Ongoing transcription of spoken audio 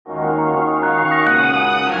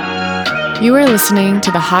You are listening to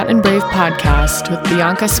the Hot and Brave podcast with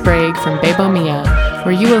Bianca Sprague from Bebo Mia,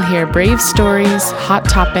 where you will hear brave stories, hot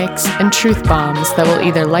topics, and truth bombs that will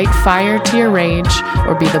either light fire to your rage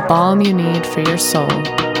or be the balm you need for your soul.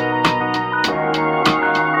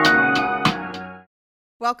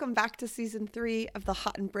 Welcome back to season 3 of the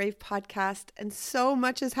Hot and Brave podcast. And so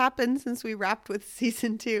much has happened since we wrapped with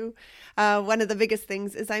season 2. One of the biggest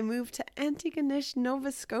things is I moved to Antigonish,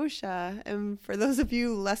 Nova Scotia. And for those of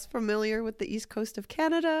you less familiar with the east coast of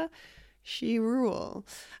Canada, she rule.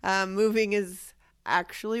 Moving is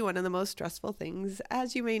actually one of the most stressful things,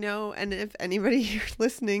 as you may know. And if anybody here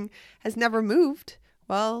listening has never moved,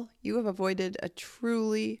 well, you have avoided a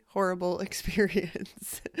truly horrible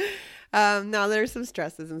experience. Now there's some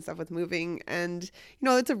stresses and stuff with moving, and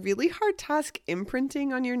it's a really hard task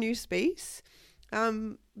imprinting on your new space.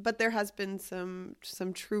 But there has been some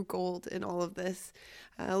true gold in all of this.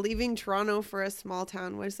 Leaving Toronto for a small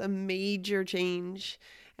town was a major change,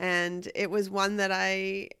 and it was one that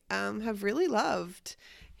I have really loved.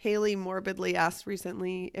 Haley morbidly asked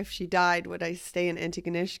recently if she died, would I stay in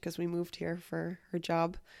Antigonish because we moved here for her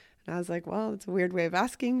job. And I was like, well, it's a weird way of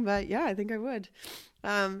asking, but yeah, I think I would.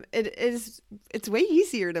 It's way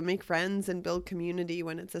easier to make friends and build community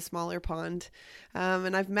when it's a smaller pond.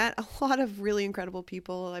 And I've met a lot of really incredible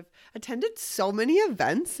people. I've attended so many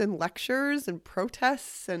events and lectures and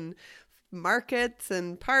protests and markets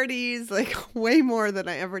and parties, like way more than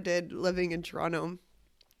I ever did living in Toronto,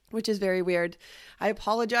 which is very weird. I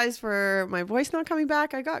apologize for my voice not coming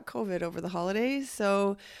back. I got COVID over the holidays,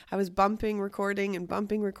 so I was bumping recording,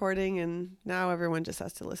 and now everyone just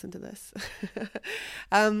has to listen to this.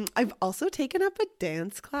 I've also taken up a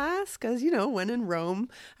dance class because, when in Rome,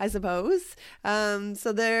 I suppose.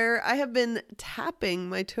 So there, I have been tapping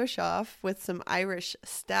my tush off with some Irish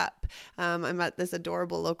step. I'm at this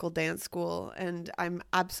adorable local dance school, and I'm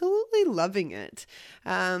absolutely loving it.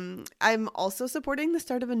 I'm also supporting the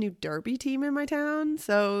start of a new derby team in my town.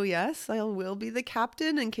 So yes, I will be the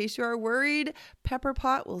captain. In case you are worried, Pepper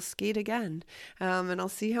Pot will skate again. And I'll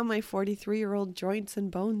see how my 43-year-old joints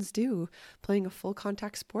and bones do playing a full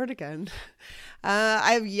contact sport again.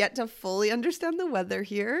 I have yet to fully understand the weather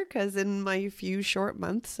here because in my few short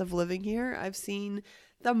months of living here, I've seen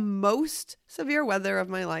the most severe weather of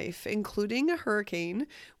my life, including a hurricane,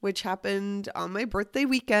 which happened on my birthday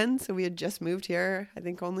weekend. So we had just moved here, I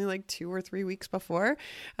think only like 2 or 3 weeks before.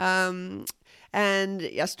 And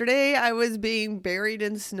yesterday I was being buried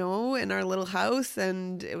in snow in our little house,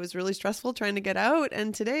 and it was really stressful trying to get out.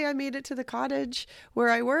 And today I made it to the cottage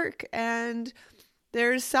where I work, and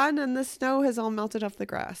there's sun and the snow has all melted off the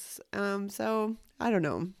grass. So I don't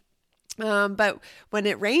know. But when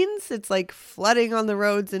it rains, it's like flooding on the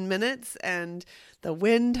roads in minutes, and the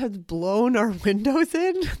wind has blown our windows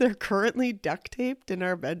in. They're currently duct taped in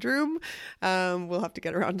our bedroom. We'll have to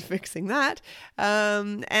get around to fixing that.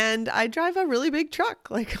 And I drive a really big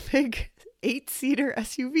truck, like a big 8-seater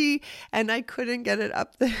SUV, and I couldn't get it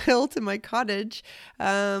up the hill to my cottage.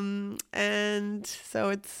 And so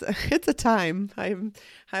it's a time.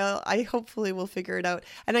 I hopefully will figure it out.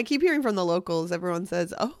 And I keep hearing from the locals, everyone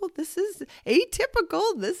says, oh, this is atypical.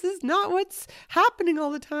 This is not what's happening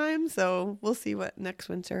all the time. So we'll see what next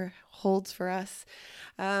winter holds for us.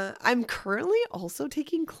 I'm currently also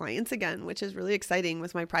taking clients again, which is really exciting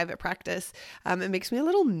with my private practice. It makes me a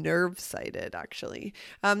little nerve-sighted, actually.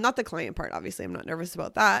 Not the client part, obviously. I'm not nervous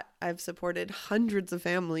about that. I've supported hundreds of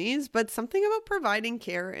families, but something about providing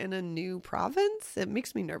care in a new province, it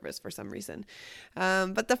makes me nervous for some reason.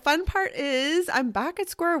 But the fun part is I'm back at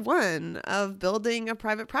square one of building a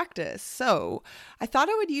private practice. So I thought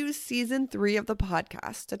I would use season 3 of the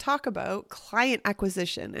podcast to talk about client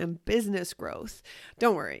acquisition and business growth.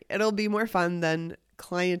 Don't worry, it'll be more fun than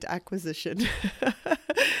client acquisition.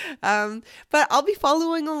 But I'll be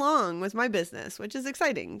following along with my business, which is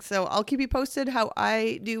exciting. So I'll keep you posted how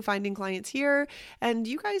I do finding clients here, and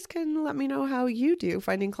you guys can let me know how you do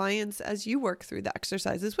finding clients as you work through the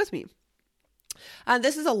exercises with me.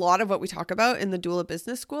 This is a lot of what we talk about in the Doula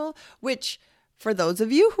Business School, which for those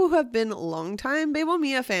of you who have been longtime Bebo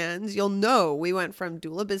Mia fans, you'll know we went from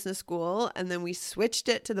Doula Business School and then we switched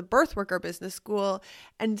it to the Birth Worker Business School.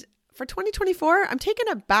 And for 2024, I'm taking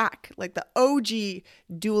it back, like the OG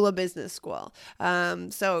Doula Business School.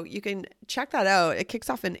 So you can check that out. It kicks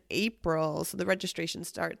off in April. So the registration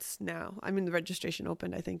starts now. The registration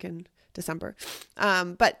opened, I think, in December.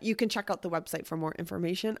 But you can check out the website for more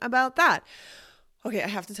information about that. Okay, I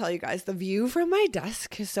have to tell you guys, the view from my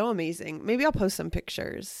desk is so amazing. Maybe I'll post some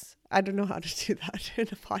pictures. I don't know how to do that in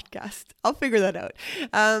a podcast. I'll figure that out.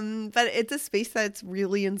 But it's a space that's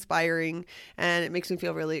really inspiring, and it makes me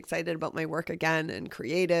feel really excited about my work again and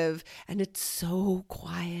creative. And it's so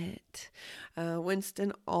quiet.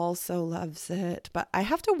 Winston also loves it, but I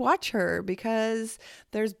have to watch her because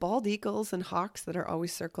there's bald eagles and hawks that are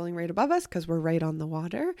always circling right above us because we're right on the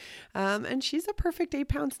water. And she's a perfect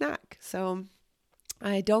 8-pound snack. So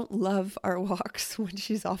I don't love our walks when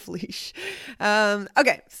she's off leash.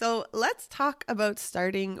 Okay, so let's talk about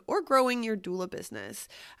starting or growing your doula business.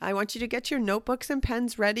 I want you to get your notebooks and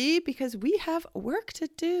pens ready because we have work to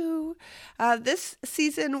do. This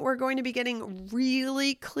season, we're going to be getting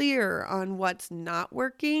really clear on what's not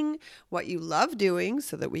working, what you love doing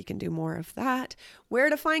so that we can do more of that, where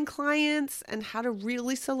to find clients, and how to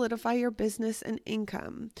really solidify your business and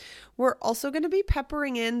income. We're also going to be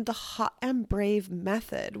peppering in the hot and brave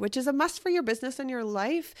method, which is a must for your business and your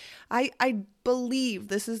life. I believe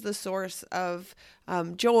this is the source of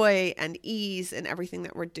joy and ease in everything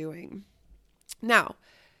that we're doing. Now,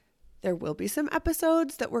 there will be some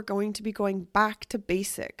episodes that we're going to be going back to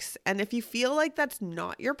basics. And if you feel like that's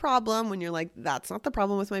not your problem, when you're like, that's not the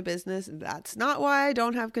problem with my business, that's not why I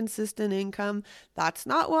don't have consistent income, that's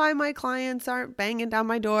not why my clients aren't banging down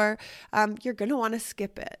my door, you're going to want to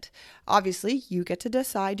skip it. Obviously, you get to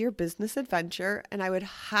decide your business adventure, and I would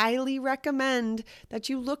highly recommend that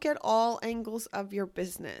you look at all angles of your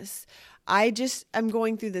business. I'm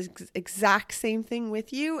going through this exact same thing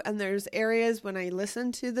with you. And there's areas when I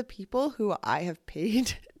listen to the people who I have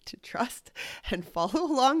paid to trust and follow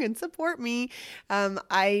along and support me.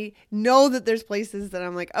 I know that there's places that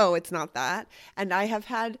I'm like, oh, it's not that. And I have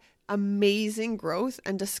had amazing growth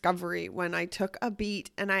and discovery when I took a beat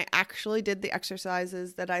and I actually did the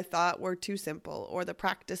exercises that I thought were too simple, or the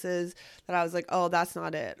practices that I was like, oh, that's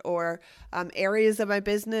not it, or areas of my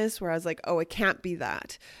business where I was like, oh, it can't be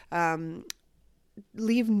that.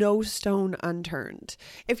 Leave no stone unturned.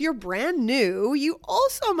 If you're brand new, you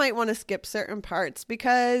also might want to skip certain parts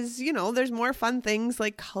because, there's more fun things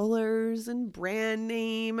like colors and brand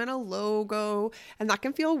name and a logo, and that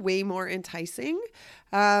can feel way more enticing.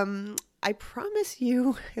 I promise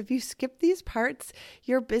you, if you skip these parts,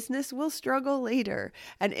 your business will struggle later.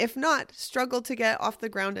 And if not, struggle to get off the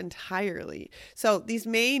ground entirely. So these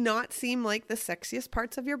may not seem like the sexiest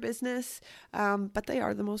parts of your business, but they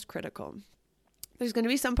are the most critical. There's going to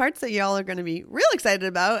be some parts that y'all are going to be real excited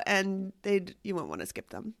about, and you won't want to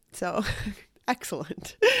skip them. So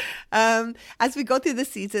excellent. As we go through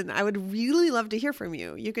this season, I would really love to hear from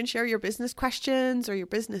you. You can share your business questions or your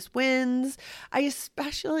business wins. I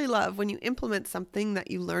especially love when you implement something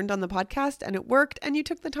that you learned on the podcast and it worked and you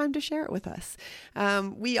took the time to share it with us.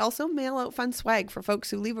 We also mail out fun swag for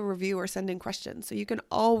folks who leave a review or send in questions. So you can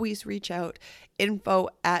always reach out,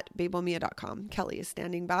 info@babelmia.com. Kelly is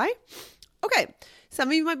standing by. Okay, some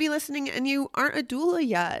of you might be listening and you aren't a doula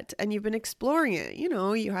yet and you've been exploring it.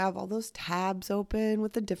 You have all those tabs open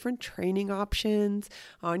with the different training options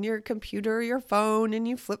on your computer or your phone, and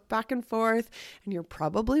you flip back and forth and you're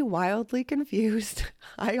probably wildly confused.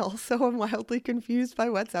 I also am wildly confused by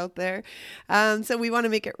what's out there. So we want to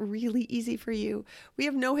make it really easy for you. We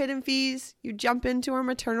have no hidden fees. You jump into our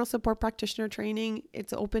maternal support practitioner training.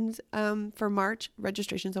 It's open for March.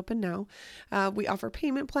 Registration's open now. We offer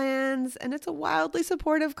payment plans, and it's a wildly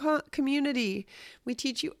supportive community. We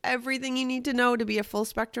teach you everything you need to know to be a full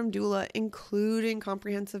spectrum doula, including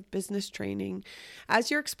comprehensive business training. As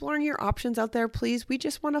you're exploring your options out there, please, we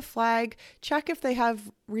just want to check if they have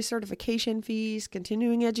recertification fees,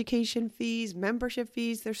 continuing education fees, membership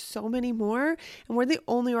fees. There's so many more, and we're the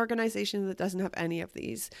only organization that doesn't have any of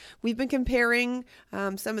these. We've been comparing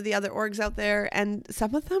some of the other orgs out there, and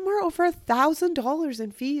some of them are over $1,000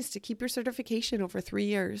 in fees to keep your certification over 3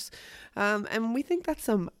 years. And we think that's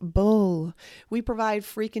some bull. We provide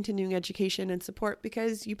free continuing education and support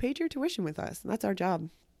because you paid your tuition with us, and that's our job.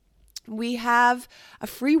 We have a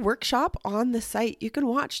free workshop on the site you can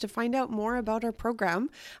watch to find out more about our program.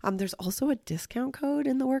 There's also a discount code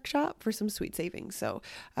in the workshop for some sweet savings. So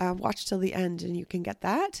watch till the end and you can get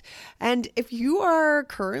that. And if you are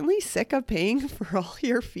currently sick of paying for all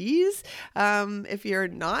your fees, if you're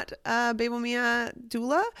not a Babel Mia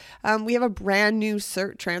doula, we have a brand new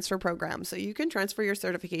cert transfer program. So you can transfer your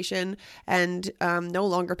certification and no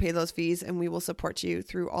longer pay those fees, and we will support you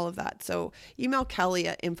through all of that. So email Kelly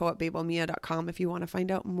at info@babelmia.com if you want to find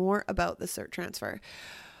out more about the cert transfer.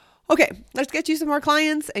 Okay, let's get you some more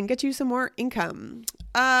clients and get you some more income.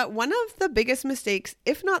 One of the biggest mistakes,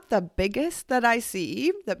 if not the biggest, that I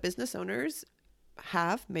see that business owners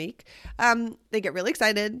make, they get really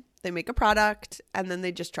excited, they make a product, and then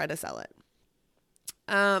they just try to sell it.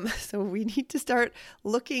 So we need to start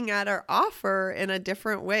looking at our offer in a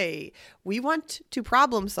different way. We want to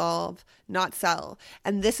problem solve, not sell.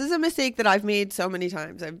 And this is a mistake that I've made so many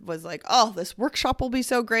times. I was like, oh, this workshop will be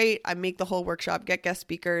so great. I make the whole workshop, get guest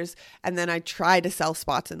speakers, and then I try to sell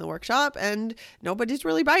spots in the workshop and nobody's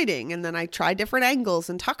really biting. And then I try different angles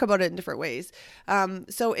and talk about it in different ways.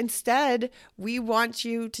 So instead, we want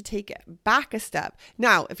you to take it back a step.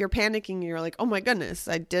 Now, if you're panicking, and you're like, oh my goodness,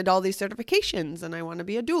 I did all these certifications and I want to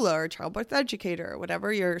be a doula or a childbirth educator or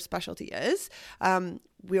whatever your specialty is,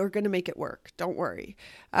 we are going to make it work. Don't worry.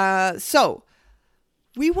 So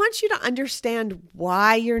we want you to understand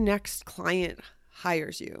why your next client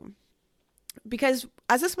hires you. Because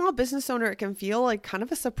as a small business owner, it can feel like kind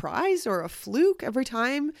of a surprise or a fluke every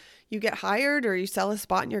time you get hired or you sell a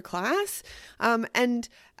spot in your class. And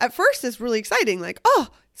at first it's really exciting. Like, oh,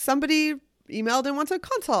 somebody emailed and wants a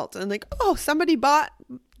consult, and like, oh, somebody bought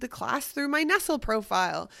the class through my Nestle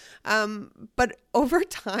profile. But over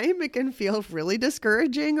time, it can feel really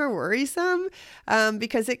discouraging or worrisome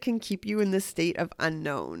because it can keep you in this state of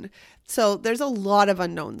unknown. So there's a lot of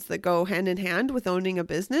unknowns that go hand in hand with owning a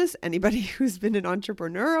business. Anybody who's been an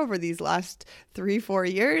entrepreneur over these last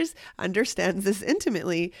 3-4 years understands this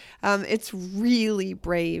intimately. It's really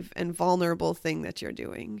brave and vulnerable thing that you're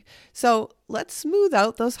doing. So let's smooth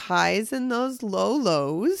out those highs and those low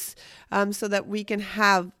lows so that we can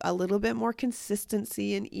have a little bit more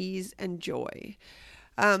consistency and ease and joy.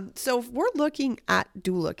 So if we're looking at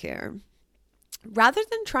doula care, rather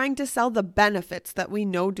than trying to sell the benefits that we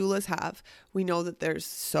know doulas have, we know that there's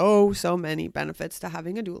so many benefits to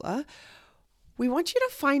having a doula. We want you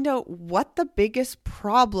to find out what the biggest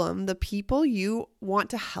problem the people you want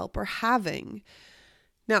to help are having.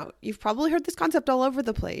 Now, you've probably heard this concept all over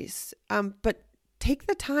the place, but take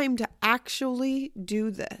the time to actually do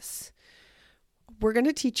this. We're going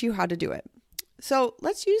to teach you how to do it. So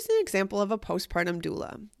let's use the example of a postpartum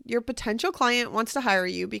doula. Your potential client wants to hire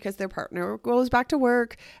you because their partner goes back to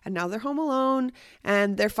work and now they're home alone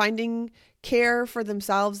and they're finding care for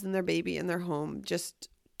themselves and their baby in their home just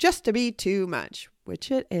to be too much, which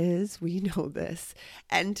it is. We know this.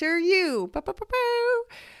 Enter you.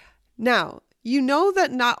 Now, you know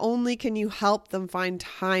that not only can you help them find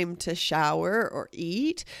time to shower or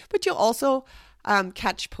eat, but you'll also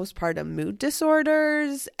catch postpartum mood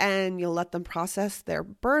disorders, and you'll let them process their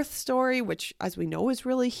birth story, which, as we know, is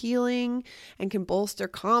really healing and can bolster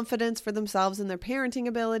confidence for themselves and their parenting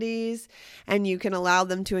abilities. And you can allow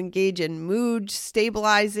them to engage in mood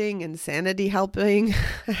stabilizing and sanity helping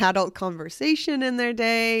adult conversation in their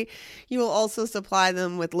day. You will also supply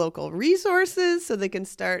them with local resources so they can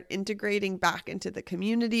start integrating back into the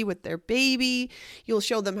community with their baby. You'll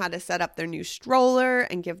show them how to set up their new stroller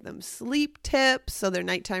and give them sleep tips so their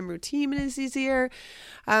nighttime routine is easier.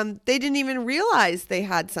 They didn't even realize they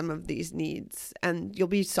had some of these needs, and you'll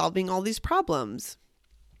be solving all these problems.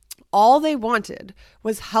 All they wanted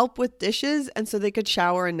was help with dishes and so they could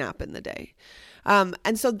shower and nap in the day.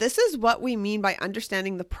 And so this is what we mean by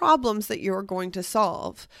understanding the problems that you're going to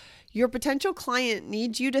solve. Your potential client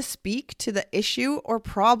needs you to speak to the issue or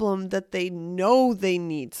problem that they know they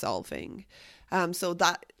need solving. So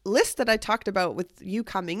that list that I talked about with you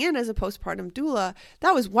coming in as a postpartum doula,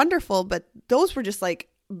 that was wonderful, but those were just like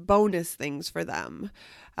bonus things for them.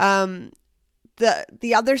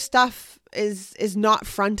 The other stuff is not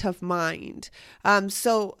front of mind.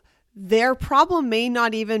 So their problem may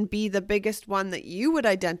not even be the biggest one that you would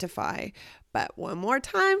identify. But one more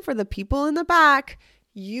time for the people in the back,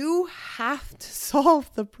 you have to solve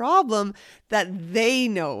the problem that they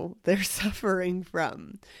know they're suffering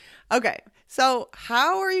from. Okay, so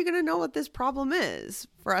how are you going to know what this problem is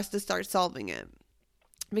for us to start solving it?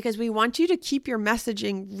 Because we want you to keep your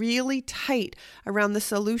messaging really tight around the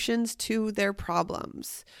solutions to their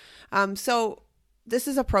problems. So this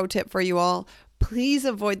is a pro tip for you all. Please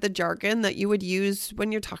avoid the jargon that you would use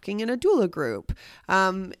when you're talking in a doula group.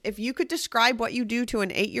 If you could describe what you do to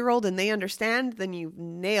an 8-year-old and they understand, then you've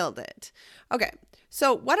nailed it. Okay,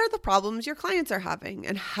 so what are the problems your clients are having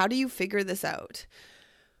and how do you figure this out?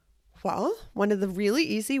 Well, one of the really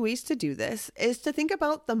easy ways to do this is to think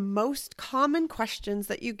about the most common questions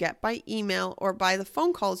that you get by email or by the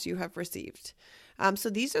phone calls you have received.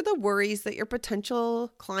 So these are the worries that your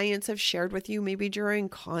potential clients have shared with you, maybe during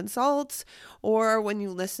consults or when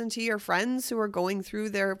you listen to your friends who are going through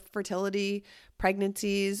their fertility,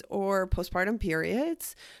 pregnancies, or postpartum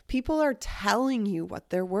periods. People are telling you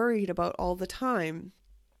what they're worried about all the time.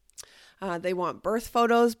 They want birth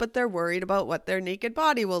photos, but they're worried about what their naked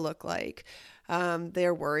body will look like.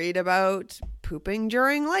 They're worried about pooping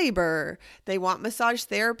during labor. They want massage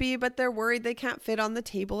therapy, but they're worried they can't fit on the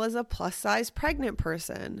table as a plus-size pregnant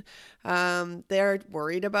person. They're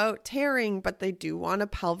worried about tearing, but they do want a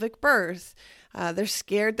pelvic birth. They're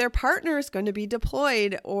scared their partner is going to be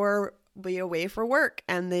deployed or be away for work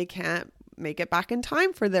and they can't make it back in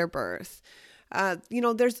time for their birth.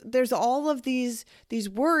 There's all of these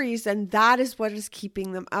worries, and that is what is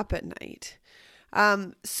keeping them up at night.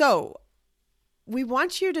 So we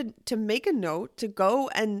want you to make a note to go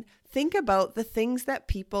and think about the things that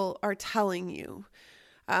people are telling you.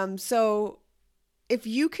 So if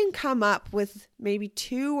you can come up with maybe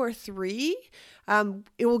 2 or 3,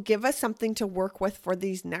 it will give us something to work with for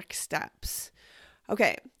these next steps.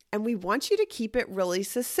 Okay. And we want you to keep it really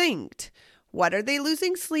succinct. What are they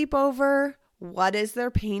losing sleep over? What is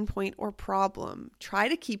their pain point or problem? Try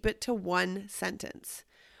to keep it to 1 sentence.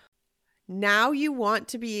 Now you want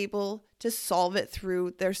to be able to solve it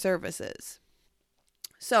through their services.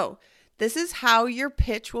 So this is how your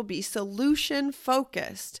pitch will be solution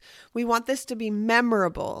focused. We want this to be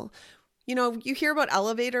memorable. You hear about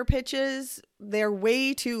elevator pitches, they're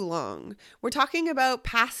way too long. We're talking about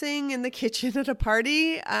passing in the kitchen at a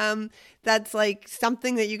party. That's like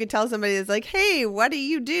something that you can tell somebody is like, hey, what do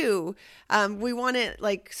you do? We want it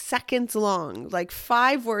like seconds long, like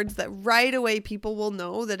 5 words that right away people will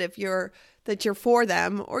know that you're for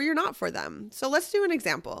them or you're not for them. So let's do an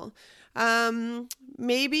example.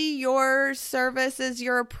 Maybe your service is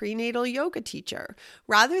you're a prenatal yoga teacher.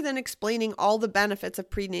 Rather than explaining all the benefits of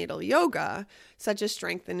prenatal yoga, such as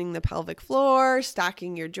strengthening the pelvic floor,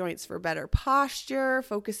 stacking your joints for better posture,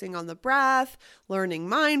 focusing on the breath, learning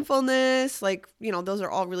mindfulness, those are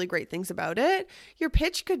all really great things about it. Your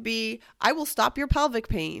pitch could be, I will stop your pelvic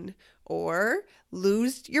pain, or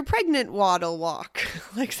lose your pregnant waddle walk,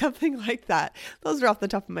 like something like that. Those are off the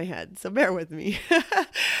top of my head, so bear with me.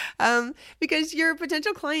 Because your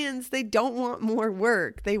potential clients, they don't want more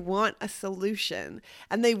work. They want a solution,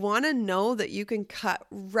 and they want to know that you can cut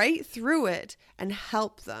right through it and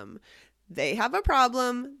help them. They have a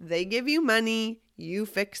problem, they give you money, you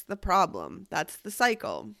fix the problem. That's the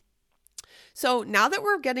cycle. So now that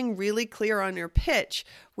we're getting really clear on your pitch,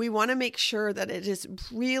 we want to make sure that it is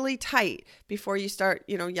really tight before you start,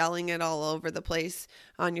 yelling it all over the place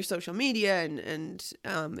on your social media and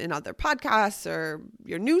in other podcasts or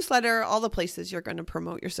your newsletter, all the places you're going to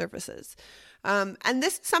promote your services. And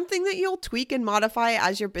this is something that you'll tweak and modify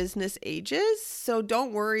as your business ages. So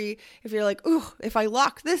don't worry if you're like, ooh, if I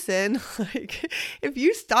lock this in, if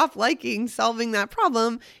you stop liking solving that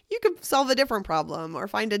problem, you could solve a different problem or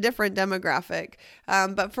find a different demographic.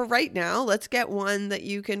 But for right now, let's get one that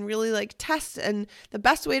you can really test. And the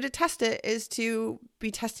best way to test it is to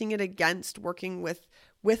be testing it against working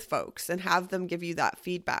with folks and have them give you that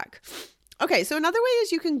feedback. Okay, so another way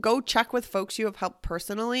is you can go check with folks you have helped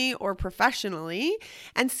personally or professionally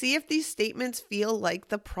and see if these statements feel like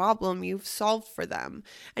the problem you've solved for them.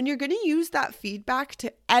 And you're going to use that feedback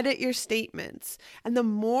to edit your statements. And the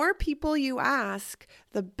more people you ask,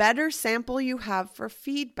 the better sample you have for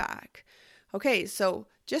feedback. Okay, so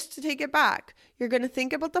just to take it back, you're going to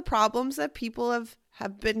think about the problems that people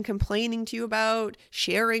have been complaining to you about,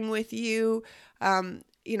 sharing with you.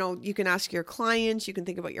 You can ask your clients, you can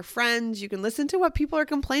think about your friends, you can listen to what people are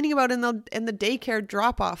complaining about in the daycare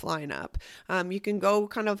drop-off lineup. You can go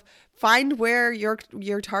kind of find where your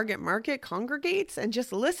target market congregates and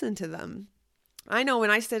just listen to them. I know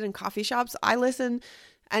when I sit in coffee shops, I listen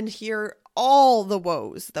and hear all the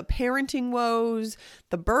woes, the parenting woes,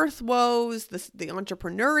 the birth woes, the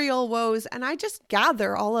entrepreneurial woes, and I just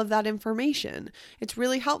gather all of that information. It's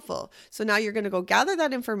really helpful. So now you're going to go gather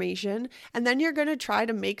that information, and then you're going to try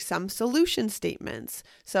to make some solution statements.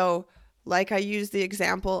 So like I used the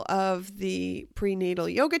example of the prenatal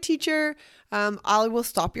yoga teacher, I will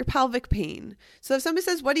stop your pelvic pain. So if somebody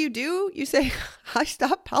says, what do? You say, I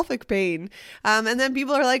stop pelvic pain. And then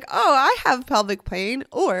people are like, oh, I have pelvic pain.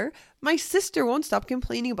 Or my sister won't stop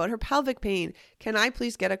complaining about her pelvic pain. Can I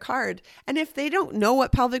please get a card? And if they don't know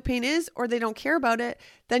what pelvic pain is or they don't care about it,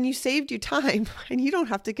 then you saved you time and you don't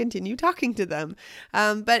have to continue talking to them.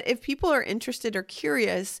 But if people are interested or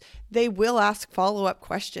curious, they will ask follow-up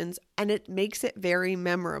questions and it makes it very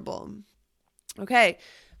memorable. Okay.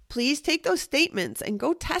 Please take those statements and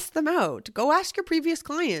go test them out. Go ask your previous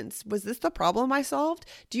clients, was this the problem I solved?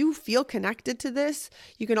 Do you feel connected to this?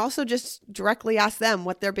 You can also just directly ask them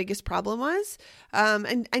what their biggest problem was,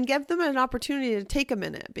 and give them an opportunity to take a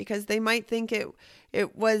minute because they might think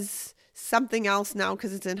it was something else now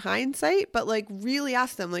because it's in hindsight, but really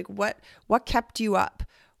ask them what kept you up?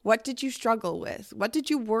 What did you struggle with? What did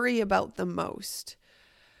you worry about the most?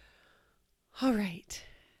 All right.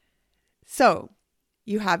 So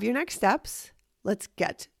you have your next steps. Let's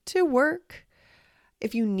get to work.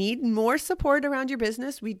 If you need more support around your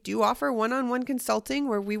business, we do offer one-on-one consulting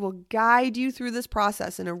where we will guide you through this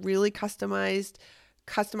process in a really customized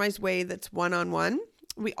way that's one-on-one.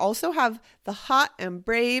 We also have the Hot and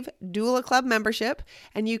Brave Doula Club membership,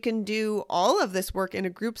 and you can do all of this work in a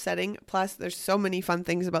group setting. Plus, there's so many fun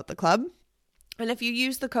things about the club. And if you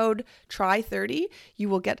use the code TRY30, you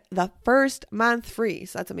will get the first month free.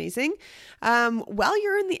 So that's amazing. While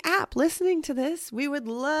you're in the app listening to this, we would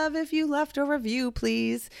love if you left a review,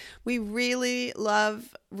 please. We really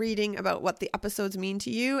love reading about what the episodes mean to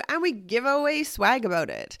you, and we give away swag about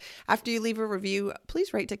it. After you leave a review,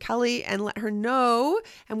 please write to Kelly and let her know,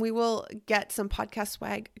 and we will get some podcast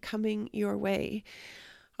swag coming your way.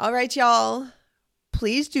 All right, y'all.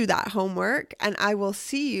 Please do that homework, and I will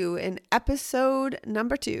see you in episode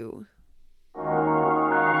number 2.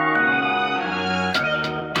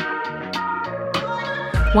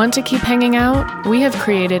 Want to keep hanging out? We have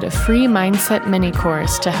created a free mindset mini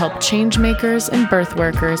course to help change makers and birth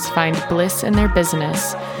workers find bliss in their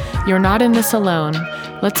business. You're not in this alone.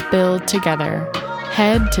 Let's build together.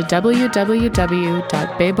 Head to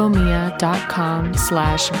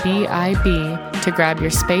www.babomia.com/BIB to grab your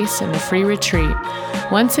space in the free retreat.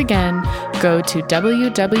 Once again, go to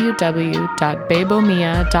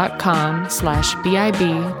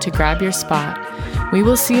www.babomia.com/BIB to grab your spot. We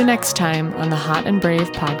will see you next time on the Hot and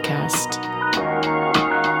Brave podcast.